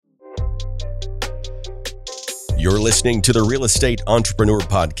You're listening to the Real Estate Entrepreneur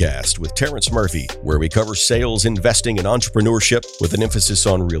Podcast with Terrence Murphy, where we cover sales, investing, and entrepreneurship with an emphasis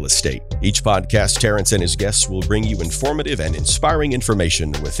on real estate. Each podcast, Terrence and his guests will bring you informative and inspiring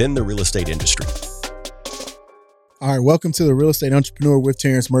information within the real estate industry. All right, welcome to the Real Estate Entrepreneur with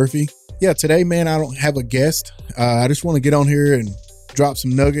Terrence Murphy. Yeah, today, man, I don't have a guest. I just want to get on here and drop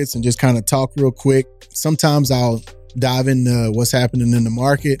some nuggets and just kind of talk real quick. Sometimes I'll dive into what's happening in the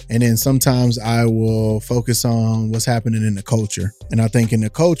market, and then sometimes I will focus on what's happening in the culture. And I think in the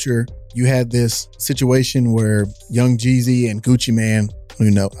culture, you had this situation where Young Jeezy and Gucci Mane, I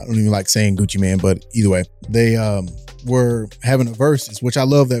don't even like saying Gucci Mane, but either way, they were having a versus, which I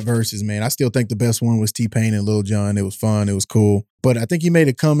love that versus, man. I still think the best one was T-Pain and Lil Jon. It was fun. It was cool. But I think he made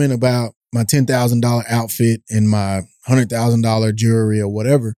a comment about my $10,000 outfit and my $100,000 jewelry or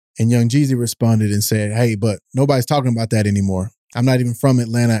whatever. And Young Jeezy responded and said, hey, but nobody's talking about that anymore. I'm not even from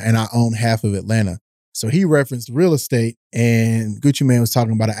Atlanta and I own half of Atlanta. So he referenced real estate, and Gucci Mane was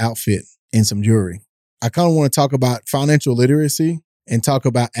talking about an outfit and some jewelry. I kind of want to talk about financial literacy and talk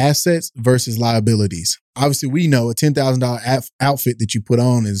about assets versus liabilities. Obviously, we know a $10,000 outfit that you put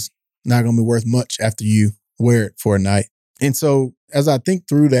on is not going to be worth much after you wear it for a night. And so as I think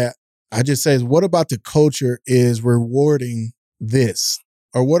through that, I just say, what about the culture is rewarding this?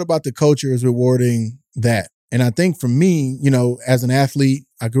 Or what about the culture is rewarding that? And I think for me, as an athlete,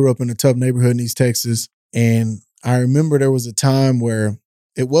 I grew up in a tough neighborhood in East Texas. And I remember there was a time where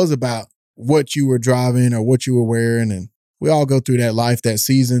it was about what you were driving or what you were wearing. And we all go through that life, that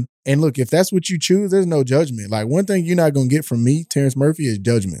season. And look, if that's what you choose, there's no judgment. Like, one thing you're not going to get from me, Terrence Murphy, is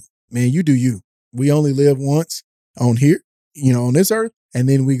judgment. Man, you do you. We only live once on here, on this earth, and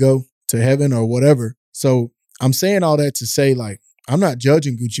then we go to heaven or whatever. So I'm saying all that to say, like, I'm not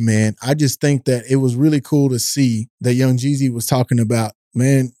judging Gucci Mane. I just think that it was really cool to see that Young Jeezy was talking about,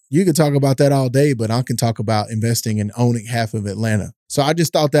 man, you could talk about that all day, but I can talk about investing and owning half of Atlanta. So I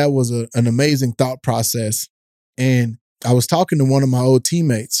just thought that was an amazing thought process. And I was talking to one of my old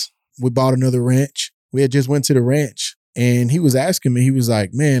teammates. We bought another ranch. We had just went to the ranch, and he was asking me, he was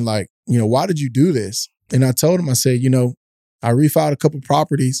like, man, like, why did you do this? And I told him, I said, I refiled a couple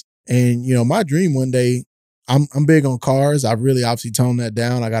properties, and, my dream one day, I'm big on cars. I've really obviously toned that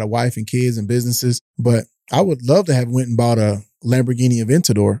down. I got a wife and kids and businesses, but I would love to have went and bought a Lamborghini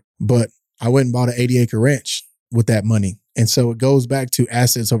Aventador, but I went and bought an 80-acre ranch with that money. And so it goes back to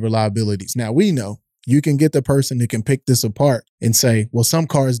assets over liabilities. Now, we know you can get the person that can pick this apart and say, well, some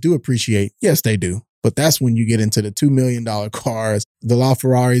cars do appreciate. Yes, they do. But that's when you get into the $2 million cars, the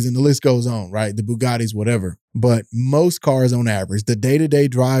LaFerraris, and the list goes on, right? The Bugattis, whatever. But most cars on average, the day-to-day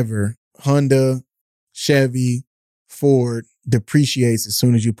driver, Honda, Chevy, Ford, depreciates as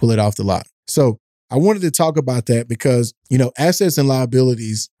soon as you pull it off the lot. So I wanted to talk about that because, assets and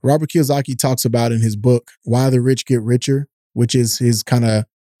liabilities, Robert Kiyosaki talks about in his book, Why the Rich Get Richer, which is his kind of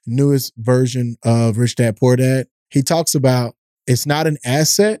newest version of Rich Dad, Poor Dad. He talks about it's not an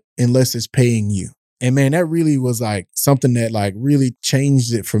asset unless it's paying you. And man, that really was like something that like really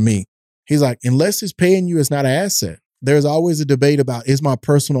changed it for me. He's like, unless it's paying you, it's not an asset. There's always a debate about, is my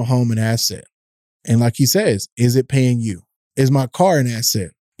personal home an asset? And like he says, is it paying you? Is my car an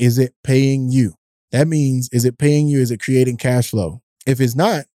asset? Is it paying you? That means, is it paying you? Is it creating cash flow? If it's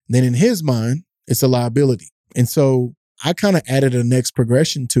not, then in his mind, it's a liability. And so I kind of added a next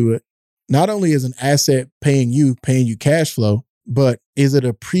progression to it. Not only is an asset paying you cash flow, but is it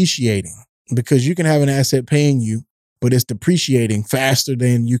appreciating? Because you can have an asset paying you, but it's depreciating faster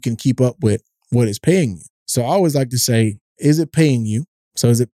than you can keep up with what it's paying you. So I always like to say, is it paying you? So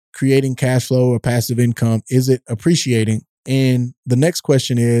is it creating cash flow or passive income? Is it appreciating? And the next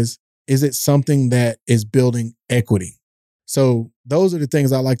question is it something that is building equity? So those are the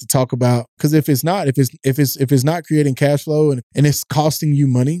things I like to talk about. Because if it's not creating cash flow and it's costing you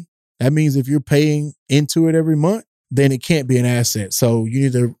money, that means if you're paying into it every month, then it can't be an asset. So you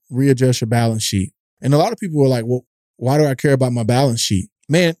need to readjust your balance sheet. And a lot of people are like, well, why do I care about my balance sheet?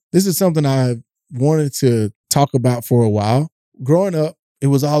 Man, this is something I've wanted to talk about for a while. Growing up, it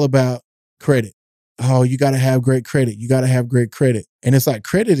was all about credit. Oh, you got to have great credit. You got to have great credit. And it's like,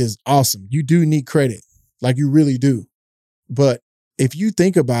 credit is awesome. You do need credit. Like, you really do. But if you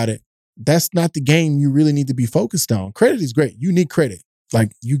think about it, that's not the game you really need to be focused on. Credit is great. You need credit.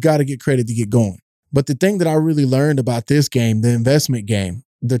 Like, you got to get credit to get going. But the thing that I really learned about this game, the investment game,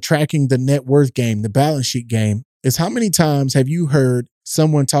 the tracking the net worth game, the balance sheet game, is how many times have you heard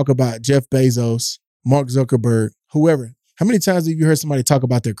someone talk about Jeff Bezos, Mark Zuckerberg, whoever? How many times have you heard somebody talk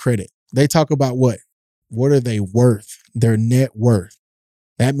about their credit? They talk about what? What are they worth? Their net worth.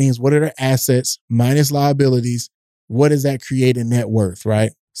 That means what are their assets minus liabilities? What does that create in net worth,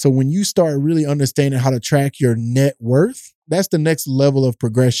 right? So when you start really understanding how to track your net worth, that's the next level of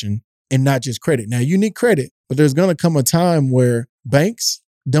progression and not just credit. Now you need credit, but there's going to come a time where banks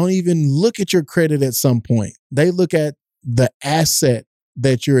don't even look at your credit at some point. They look at the asset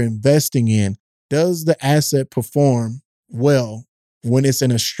that you're investing in. Does the asset perform well when it's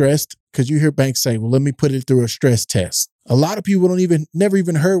in a stressed? Because you hear banks say, well, let me put it through a stress test. A lot of people never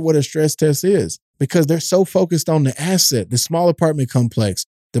even heard what a stress test is because they're so focused on the asset, the small apartment complex,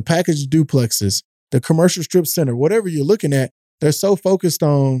 the packaged duplexes, the commercial strip center, whatever you're looking at. They're so focused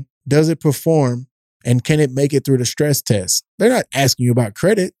on, does it perform and can it make it through the stress test? They're not asking you about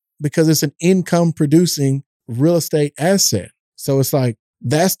credit because it's an income producing real estate asset. So it's like,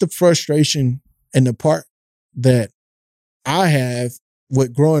 that's the frustration and the part that I have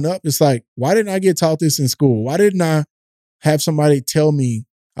with growing up. It's like, why didn't I get taught this in school? Why didn't I have somebody tell me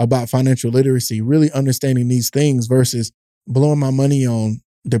about financial literacy, really understanding these things versus blowing my money on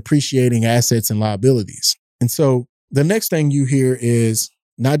depreciating assets and liabilities? And so the next thing you hear is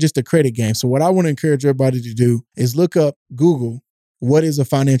not just a credit game. So what I want to encourage everybody to do is look up, Google, what is a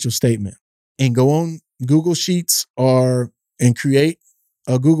financial statement? And go on Google Sheets and create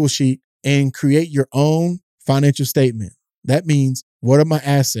a Google sheet and create your own financial statement. That means, what are my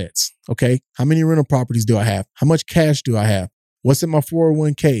assets? Okay. How many rental properties do I have? How much cash do I have? What's in my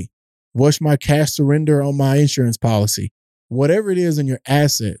 401k? What's my cash surrender on my insurance policy? Whatever it is in your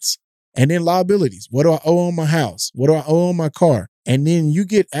assets. And then liabilities. What do I owe on my house? What do I owe on my car? And then you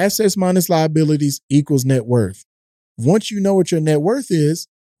get assets minus liabilities equals net worth. Once you know what your net worth is,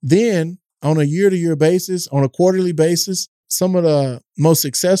 then on a year-to-year basis, on a quarterly basis, some of the most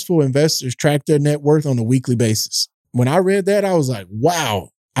successful investors track their net worth on a weekly basis. When I read that, I was like, wow,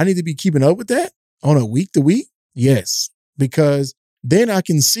 I need to be keeping up with that on a week to week? Yes, because then I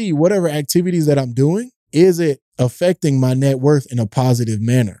can see whatever activities that I'm doing, is it affecting my net worth in a positive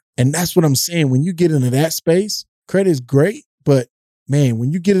manner? And that's what I'm saying. When you get into that space, credit is great, but man,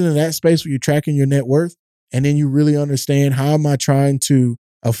 when you get into that space where you're tracking your net worth and then you really understand, how am I trying to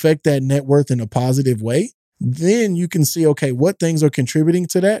affect that net worth in a positive way? Then you can see, okay, what things are contributing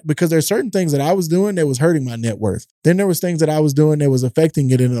to that? Because there's certain things that I was doing that was hurting my net worth. Then there was things that I was doing that was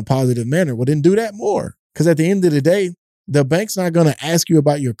affecting it in a positive manner. Well, then do that more. Because at the end of the day, the bank's not going to ask you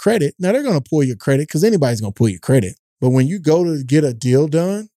about your credit. Now, they're going to pull your credit because anybody's going to pull your credit. But when you go to get a deal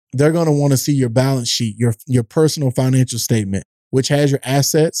done, they're going to want to see your balance sheet, your personal financial statement, which has your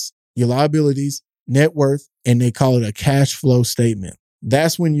assets, your liabilities, net worth, and they call it a cash flow statement.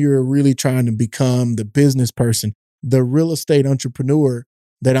 That's when you're really trying to become the business person, the real estate entrepreneur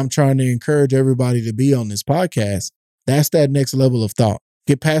that I'm trying to encourage everybody to be on this podcast. That's that next level of thought.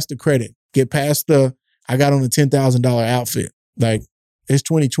 Get past the credit. Get past I got on a $10,000 outfit. Like, it's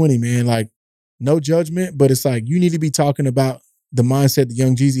 2020, man. Like, no judgment, but it's like, you need to be talking about the mindset that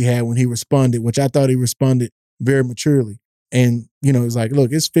Young Jeezy had when he responded, which I thought he responded very maturely. And, it's like,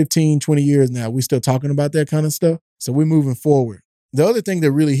 look, it's 15, 20 years now. We still talking about that kind of stuff. So we're moving forward. The other thing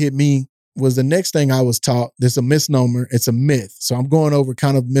that really hit me was the next thing I was taught. There's a misnomer. It's a myth. So I'm going over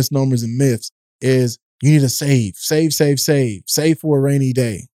kind of misnomers and myths is you need to save for a rainy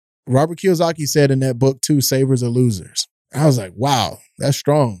day. Robert Kiyosaki said in that book too, savers are losers. I was like, wow, that's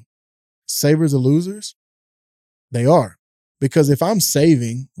strong. Savers are losers? They are. Because if I'm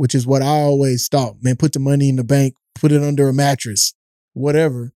saving, which is what I always thought, man, put the money in the bank, put it under a mattress,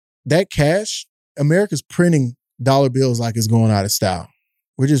 whatever, that cash, America's printing dollar bills like it's going out of style.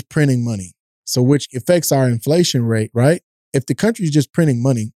 We're just printing money. So which affects our inflation rate, right? If the country's just printing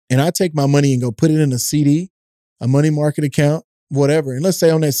money and I take my money and go put it in a CD, a money market account, whatever, and let's say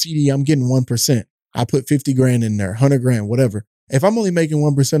on that CD, I'm getting 1%. I put 50 grand in there, 100 grand, whatever. If I'm only making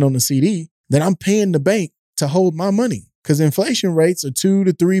 1% on the CD, then I'm paying the bank to hold my money because inflation rates are 2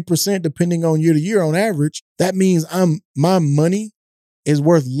 to 3% depending on year to year on average. That means my money is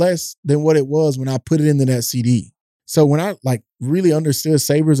worth less than what it was when I put it into that CD. So when I really understood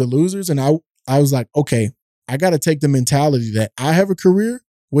savers are losers, and I was like, okay, I got to take the mentality that I have a career,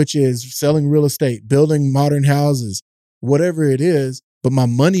 which is selling real estate, building modern houses, whatever it is, but my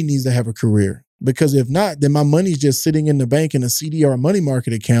money needs to have a career. Because if not, then my money's just sitting in the bank in a CD or a money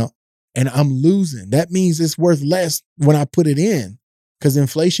market account and I'm losing. That means it's worth less when I put it in because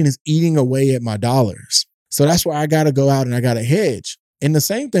inflation is eating away at my dollars. So that's why I got to go out and I got to hedge. And the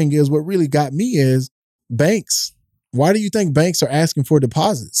same thing is what really got me is banks. Why do you think banks are asking for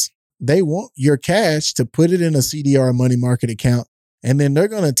deposits? They want your cash to put it in a CD or a money market account, and then they're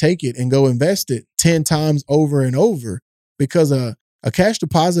going to take it and go invest it 10 times over and over because a cash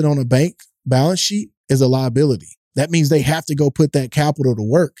deposit on a bank balance sheet is a liability. That means they have to go put that capital to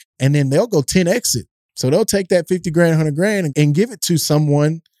work, and then they'll go 10x it. So they'll take that 50 grand, 100 grand and give it to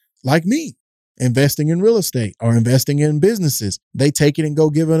someone like me, investing in real estate or investing in businesses. They take it and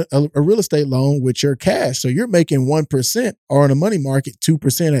go give a real estate loan with your cash. So you're making 1% or in a money market,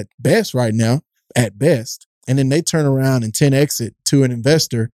 2% at best right now, at best. And then they turn around and 10X it to an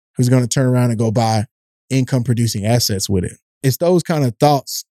investor who's going to turn around and go buy income producing assets with it. It's those kind of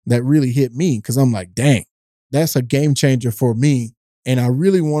thoughts that really hit me because I'm like, dang, that's a game changer for me. And I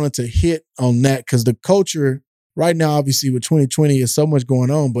really wanted to hit on that because the culture right now, obviously with 2020 is so much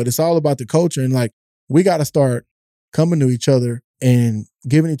going on, but it's all about the culture. And like, we got to start coming to each other and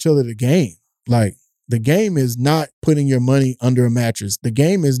giving each other the game. Like the game is not putting your money under a mattress. The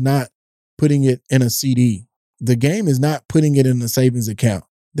game is not putting it in a CD. The game is not putting it in a savings account.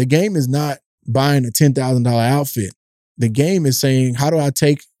 The game is not buying a $10,000 outfit. The game is saying, how do I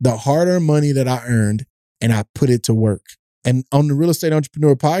take the hard-earned money that I earned and I put it to work? And on the Real Estate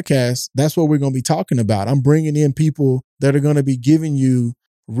Entrepreneur Podcast, that's what we're going to be talking about. I'm bringing in people that are going to be giving you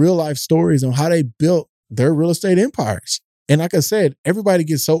real life stories on how they built their real estate empires. And like I said, everybody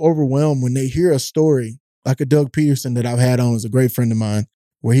gets so overwhelmed when they hear a story like a Doug Peterson that I've had on, is a great friend of mine,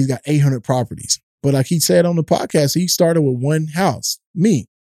 where he's got 800 properties. But like he said on the podcast, he started with one house. Me,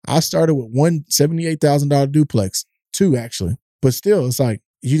 I started with one $78,000 duplex, two actually. But still, it's like,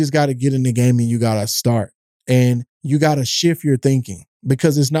 you just got to get in the game and you got to start. And you got to shift your thinking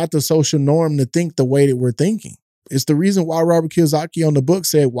because it's not the social norm to think the way that we're thinking. It's the reason why Robert Kiyosaki on the book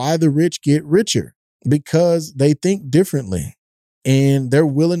said, why the rich get richer, because they think differently and they're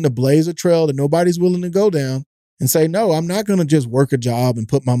willing to blaze a trail that nobody's willing to go down and say, no, I'm not going to just work a job and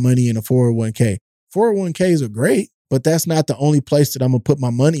put my money in a 401k. 401ks are great, but that's not the only place that I'm going to put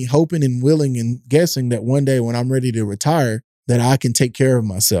my money, hoping and willing and guessing that one day when I'm ready to retire, that I can take care of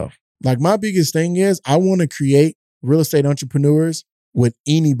myself. Like my biggest thing is I want to create real estate entrepreneurs with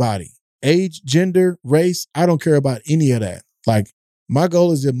anybody, age, gender, race. I don't care about any of that. Like my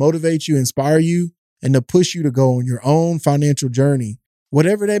goal is to motivate you, inspire you, and to push you to go on your own financial journey,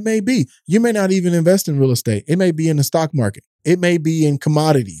 whatever that may be. You may not even invest in real estate. It may be in the stock market. It may be in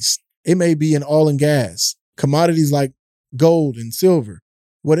commodities. It may be in oil and gas, commodities like gold and silver.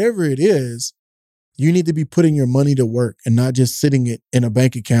 Whatever it is, you need to be putting your money to work and not just sitting it in a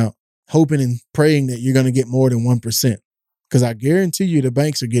bank account, hoping and praying that you're going to get more than 1%. Because I guarantee you the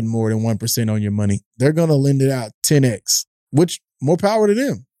banks are getting more than 1% on your money. They're going to lend it out 10X, which more power to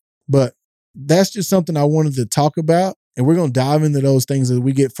them. But that's just something I wanted to talk about. And we're going to dive into those things as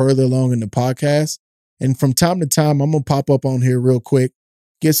we get further along in the podcast. And from time to time, I'm going to pop up on here real quick,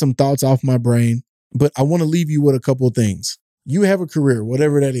 get some thoughts off my brain. But I want to leave you with a couple of things. You have a career,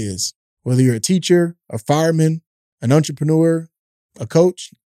 whatever that is, whether you're a teacher, a fireman, an entrepreneur, a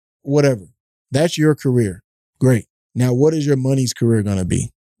coach, whatever. That's your career. Great. Now, what is your money's career going to be?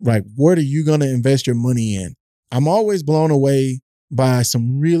 Like, what are you going to invest your money in? I'm always blown away by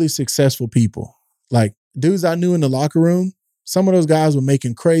some really successful people. Like dudes I knew in the locker room, some of those guys were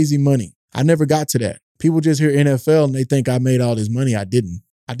making crazy money. I never got to that. People just hear NFL and they think I made all this money. I didn't.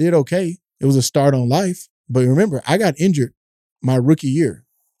 I did okay. It was a start on life. But remember, I got injured my rookie year,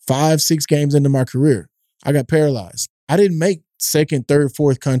 5-6 games into my career. I got paralyzed. I didn't make second, third,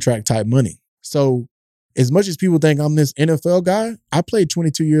 fourth contract type money. So as much as people think I'm this NFL guy, I played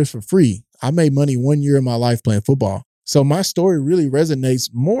 22 years for free. I made money 1 year of my life playing football. So my story really resonates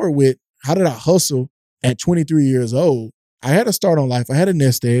more with how did I hustle at 23 years old? I had a start on life. I had a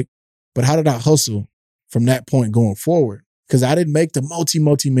nest egg, but how did I hustle from that point going forward? Because I didn't make the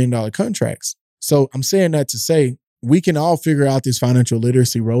multi-million dollar contracts. So I'm saying that to say we can all figure out this financial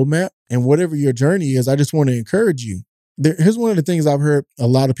literacy roadmap, and whatever your journey is, I just want to encourage you. Here's one of the things I've heard a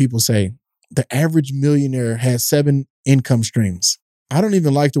lot of people say. The average millionaire has 7 income streams. I don't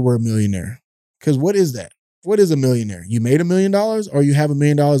even like the word millionaire because what is that? What is a millionaire? You made $1 million or you have $1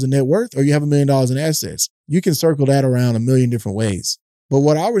 million in net worth or you have $1 million in assets. You can circle that around a million different ways. But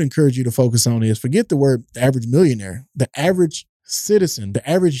what I would encourage you to focus on is forget the word average millionaire. The average citizen, the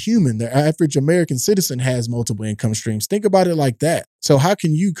average human, the average American citizen has multiple income streams. Think about it like that. So how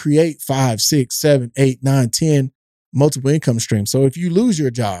can you create 5, 6, 7, 8, 9, 10 multiple income streams? So if you lose your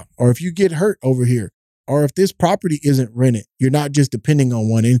job or if you get hurt over here, or if this property isn't rented, you're not just depending on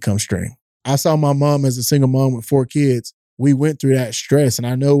one income stream. I saw my mom as a single mom with 4 kids. We went through that stress and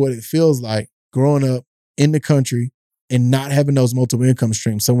I know what it feels like growing up in the country and not having those multiple income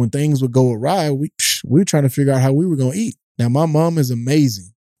streams. So when things would go awry, we were trying to figure out how we were going to eat. Now, my mom is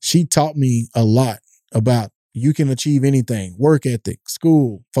amazing. She taught me a lot about you can achieve anything, work ethic,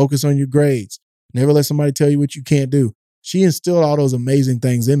 school, focus on your grades, never let somebody tell you what you can't do. She instilled all those amazing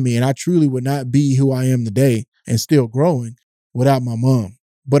things in me, and I truly would not be who I am today and still growing without my mom.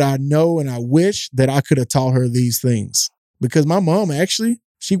 But I know and I wish that I could have taught her these things, because my mom actually,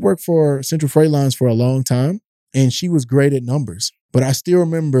 she worked for Central Freight Lines for a long time and she was great at numbers. But I still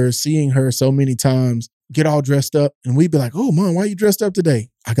remember seeing her so many times get all dressed up and we'd be like, oh, Mom, why are you dressed up today?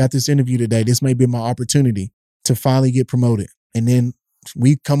 I got this interview today. This may be my opportunity to finally get promoted. And then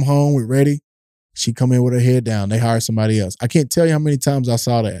we come home, we're ready. She come in with her head down. They hire somebody else. I can't tell you how many times I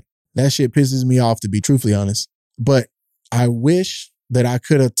saw that. That shit pisses me off, to be truthfully honest. But I wish that I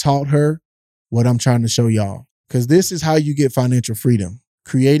could have taught her what I'm trying to show y'all. Because this is how you get financial freedom,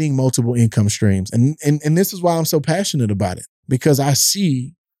 creating multiple income streams. And this is why I'm so passionate about it, because I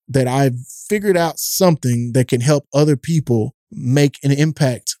see that I've figured out something that can help other people make an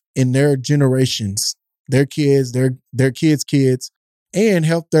impact in their generations, their kids, their kids' kids, and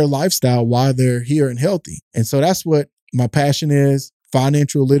help their lifestyle while they're here and healthy. And so that's what my passion is,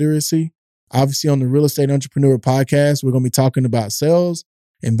 financial literacy. Obviously, on the Real Estate Entrepreneur Podcast, we're going to be talking about sales,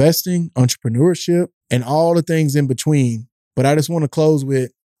 investing, entrepreneurship, and all the things in between. But I just want to close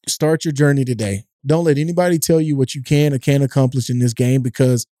with, start your journey today. Don't let anybody tell you what you can or can't accomplish in this game,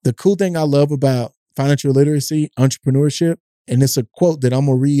 because the cool thing I love about financial literacy, entrepreneurship, and it's a quote that I'm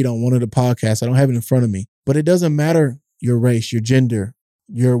going to read on one of the podcasts. I don't have it in front of me, but it doesn't matter your race, your gender,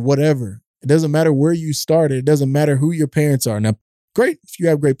 your whatever. It doesn't matter where you started. It doesn't matter who your parents are. Now, great if you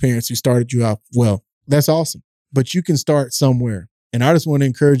have great parents who started you out well. That's awesome. But you can start somewhere. And I just want to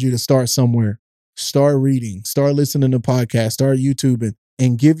encourage you to start somewhere. Start reading, start listening to podcasts, start YouTubing,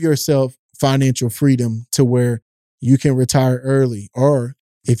 and give yourself financial freedom to where you can retire early. Or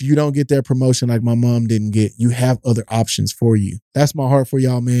if you don't get that promotion like my mom didn't get, you have other options for you. That's my heart for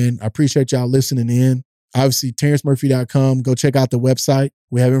y'all, man. I appreciate y'all listening in. Obviously, TerrenceMurphy.com. Go check out the website.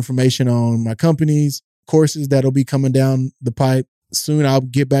 We have information on my companies, courses that'll be coming down the pipe. Soon I'll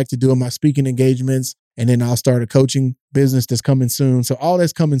get back to doing my speaking engagements, and then I'll start a coaching business that's coming soon. So all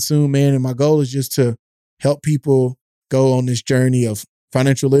that's coming soon, man. And my goal is just to help people go on this journey of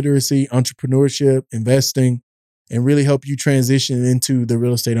financial literacy, entrepreneurship, investing, and really help you transition into the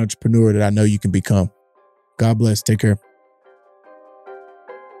real estate entrepreneur that I know you can become. God bless. Take care.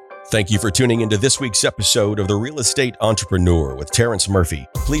 Thank you for tuning into this week's episode of The Real Estate Entrepreneur with Terrence Murphy.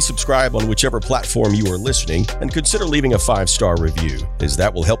 Please subscribe on whichever platform you are listening and consider leaving a 5-star review, as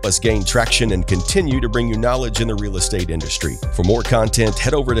that will help us gain traction and continue to bring you knowledge in the real estate industry. For more content,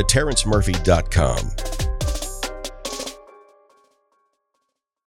 head over to TerrenceMurphy.com.